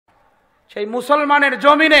সেই মুসলমানের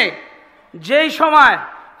জমিনে যেই সময়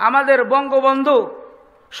আমাদের বঙ্গবন্ধু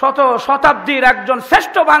শতাব্দীর একজন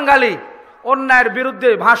শ্রেষ্ঠ বাঙালি অন্যায়ের বিরুদ্ধে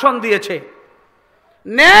ভাষণ দিয়েছে,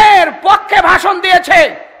 ন্যায়ের পক্ষে ভাষণ দিয়েছে,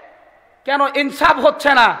 কেন ইনসাফ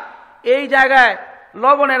হচ্ছে না? এই জায়গায়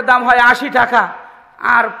লবণের দাম হয় 80 টাকা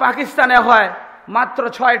আর পাকিস্তানে হয় মাত্র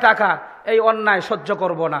 6 টাকা, এই অন্যায় সহ্য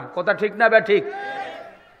করব না। কথা ঠিক না ঠিক?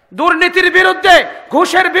 দুর্নীতির বিরুদ্ধে,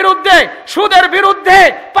 ঘুষের বিরুদ্ধে, সুদের বিরুদ্ধে,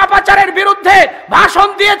 পাপাচারের বিরুদ্ধে ভাষণ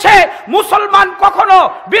দিয়েছে। মুসলমান কখনো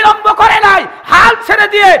বিলম্ব করে নাই। হাল ছেড়ে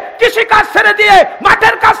দিয়ে, কৃষিকাজ ছেড়ে দিয়ে,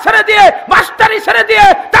 মাঠের কাজ ছেড়ে দিয়ে, মাস্টারি ছেড়ে দিয়ে,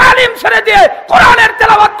 তালিম ছেড়ে দিয়ে কোরআনের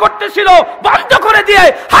তেলাওয়াত করতেছিল, বন্ধ করে দিয়ে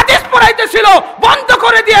হাদিস পড়াইতেছিল, বন্ধ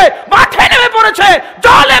করে দিয়ে মাঠে নেমে পড়েছে।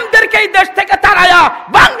 জালেমদেরকে এই দেশ থেকে তাড়ায়া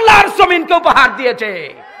বাংলার জমিনকে উপহার দিয়েছে।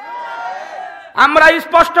 আমরা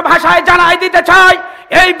স্পষ্ট ভাষায় জানাই দিতে চাই,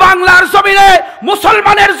 এই বাংলার জমিনে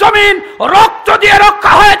মুসলমানের জমিন রক্ত দিয়ে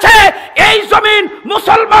রক্ষা হয়েছে। এই জমিন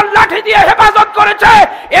মুসলমান লাঠি দিয়ে হেফাজত করেছে।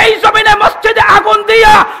 এই জমিনে মসজিদে আগুন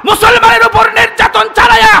দিয়া মুসলমানের উপর নির্যাতন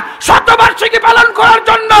চালায়া শতবার্ষিকী পালন করার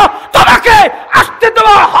জন্য তোমাকে আসতে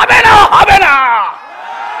দেওয়া হবে না, হবে না।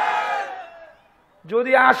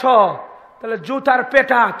 যদি আসো তাহলে জুতার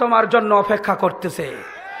পেটা তোমার জন্য অপেক্ষা করতেছে।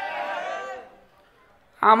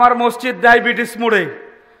 আমার মসজিদ ডায়াবেটিস মোড়ে,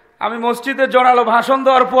 আমি মসজিদে জোরালো ভাষণ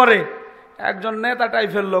দেওয়ার পরে একজন নেতা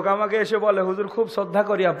টাইপের লোক আমাকে এসে বলে, হুজুর খুব শ্রদ্ধা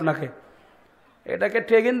করি আপনাকে, এটাকে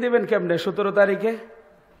টেগিন দিবেন কেমনে 17 তারিখে?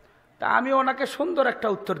 তা আমি ওনাকে সুন্দর একটা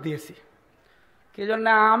উত্তর দিয়েছি, কি জন্য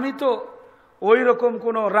আমি তো ওই রকম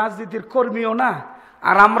কোনো রাজনীতির কর্মীও না,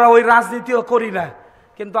 আর আমরা ওই রাজনীতিও করি না,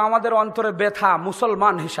 কিন্তু আমাদের অন্তরে ব্যথা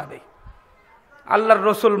মুসলমান হিসাবে। আল্লাহর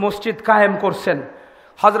রসুল মসজিদ কায়েম করছেন,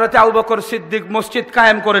 হযরতে আবু বকর সিদ্দিক মসজিদ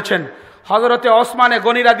কায়েম করেছেন, হযরতে ওসমানে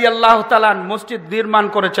গনি রাদিয়াল্লাহু তাআলা মসজিদ নির্মাণ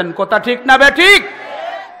করেছেন। কথা ঠিক না ঠিক?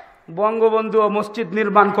 বঙ্গবন্ধুও মসজিদ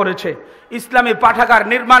নির্মাণ করেছে, ইসলামী পাঠাগার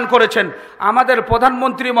নির্মাণ করেছেন। আমাদের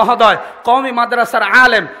প্রধানমন্ত্রী মহোদয় কওমি মাদ্রাসার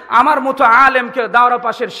আলেম, আমার মতো আলেমকে দাওরা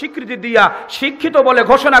পাশের স্বীকৃতি দিয়া শিক্ষিত বলে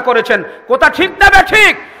ঘোষণা করেছেন। কথা ঠিক না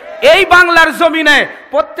ঠিক? এই বাংলার জমিনে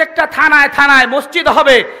প্রত্যেকটা থানায় থানায় মসজিদ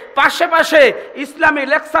হবে, পাশে পাশে ইসলামী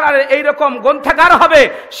লেকচারারের এইরকম গ্রন্থাগার হবে।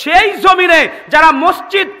 সেই জমিনে যারা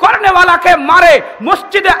মসজিদ করনেওয়ালাকে মারে,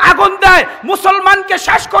 মসজিদে আগুন দেয়, মুসলমানকে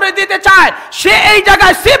শেষ করে দিতে চায়, সে এই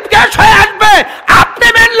জায়গায় চিফ গেস্ট হয়ে আসবে। আপনি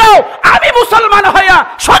মেনলেও আমি মুসলমান হইয়া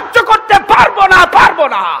সহ্য করতে পারবো না, পারবো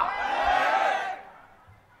না।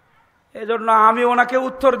 এজন্য আমি ওনাকে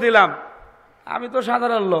উত্তর দিলাম, আমি তো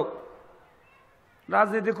সাধারণ লোক,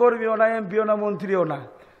 রাজনীতি কর্মীও না, এমপিও না, মন্ত্রীও না,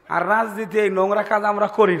 আর রাজনীতি এই নোংরা কাজ আমরা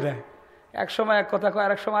করি না। এক সময় এক কথা কয়,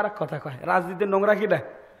 আরেক সময় আরেক কথা কয়। রাজনীতি নোংরা কি না?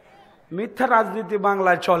 মিথ্যা রাজনীতি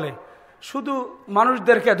বাংলায় চলে, শুধু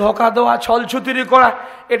মানুষদেরকে ধোঁকা দেওয়া, ছলছুতিরি করা,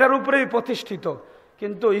 এটার উপরেই প্রতিষ্ঠিত।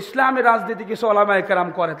 কিন্তু ইসলামী রাজনীতি কিছু ওলামায়ে কেরাম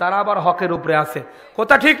করে, তারা আবার হকের উপরে আছে।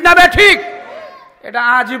 কথা ঠিক না ঠিক? এটা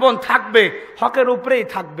আজীবন থাকবে, হকের উপরেই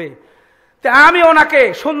থাকবে। তা আমি ওনাকে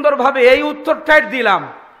সুন্দরভাবে এই উত্তরটাই দিলাম।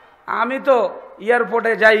 আমি তো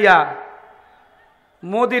এয়ারপোর্টে যাইয়া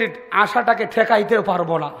মোদির আশাটাকে ঠেকাইতেও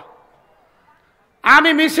পারবো না, আমি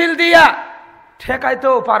মিছিল দিয়া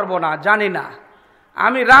ঠেকাইতেও পারবো না, জানি না।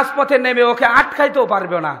 আমি রাজপথে নেমে ওকে আটকাইতেও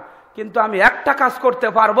পারবো না, কিন্তু আমি একটা কাজ করতে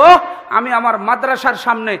পারবো। আমি আমার মাদ্রাসার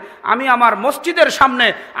সামনে, আমি আমার মসজিদের সামনে,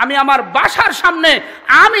 আমি আমার বাসার সামনে,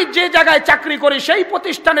 আমি যে জায়গায় চাকরি করি সেই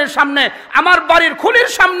প্রতিষ্ঠানের সামনে, আমার বাড়ির খুলির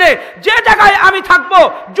সামনে, যে জায়গায় আমি থাকবো,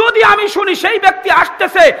 যদি আমি শুনি সেই ব্যক্তি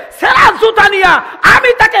আসতেছে সেরা জুতা নিয়া,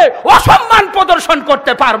 আমি তাকে অসম্মান প্রদর্শন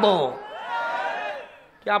করতে পারবো।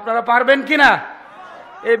 কি আপনারা পারবেন কিনা?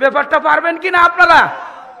 এই ব্যাপারটা পারবেন কিনা আপনারা?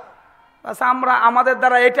 আমরা, আমাদের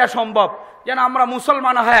দ্বারা এটা সম্ভব যেন আমরা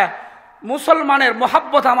মুসলমান হয়, মুসলমানের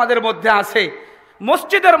মহাব্বত আমাদের মধ্যে আছে,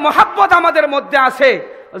 মসজিদের মহাব্বত আমাদের মধ্যে আছে,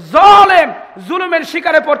 জালেম জুলুমের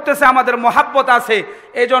শিকারে পড়তেছে আমাদের মহাব্বত আছে।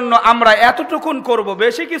 এজন্য আমরা এতটুকুন করব,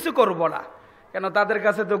 বেশি কিছু করব না। কেন? তাদের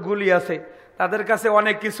কাছে তো গুলি আছে, তাদের কাছে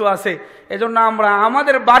অনেক কিছু আছে। এজন্য আমরা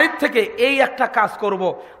আমাদের বাড়ির থেকে এই একটা কাজ করব।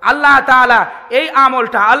 আল্লাহ তাআলা এই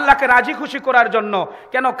আমলটা আল্লাহকে রাজি খুশি করার জন্য।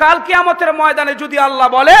 কেন? কাল কিয়ামতের ময়দানে যদি আল্লাহ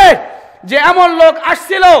বলে যে এমন লোক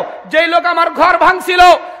আসছিল, যেই লোক আমার ঘর ভাঙছিল,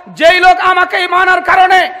 যেই লোক আমাকে মানার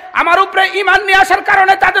কারণে, আমার উপরে ঈমান নিয়ে আসার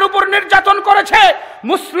কারণে তাদের উপর নির্যাতন করেছে,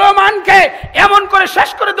 মুসলমানকে এমন করে শেষ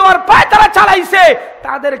করে দেওয়ার পায়তারা চালাইছে,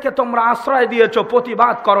 তাদেরকে তোমরা আশ্রয় দিয়েছো,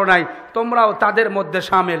 প্রতিবাদ করো নাই, তোমরাও তাদের মধ্যে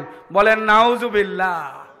শামিল। বলেন নাউজুবিল্লাহ।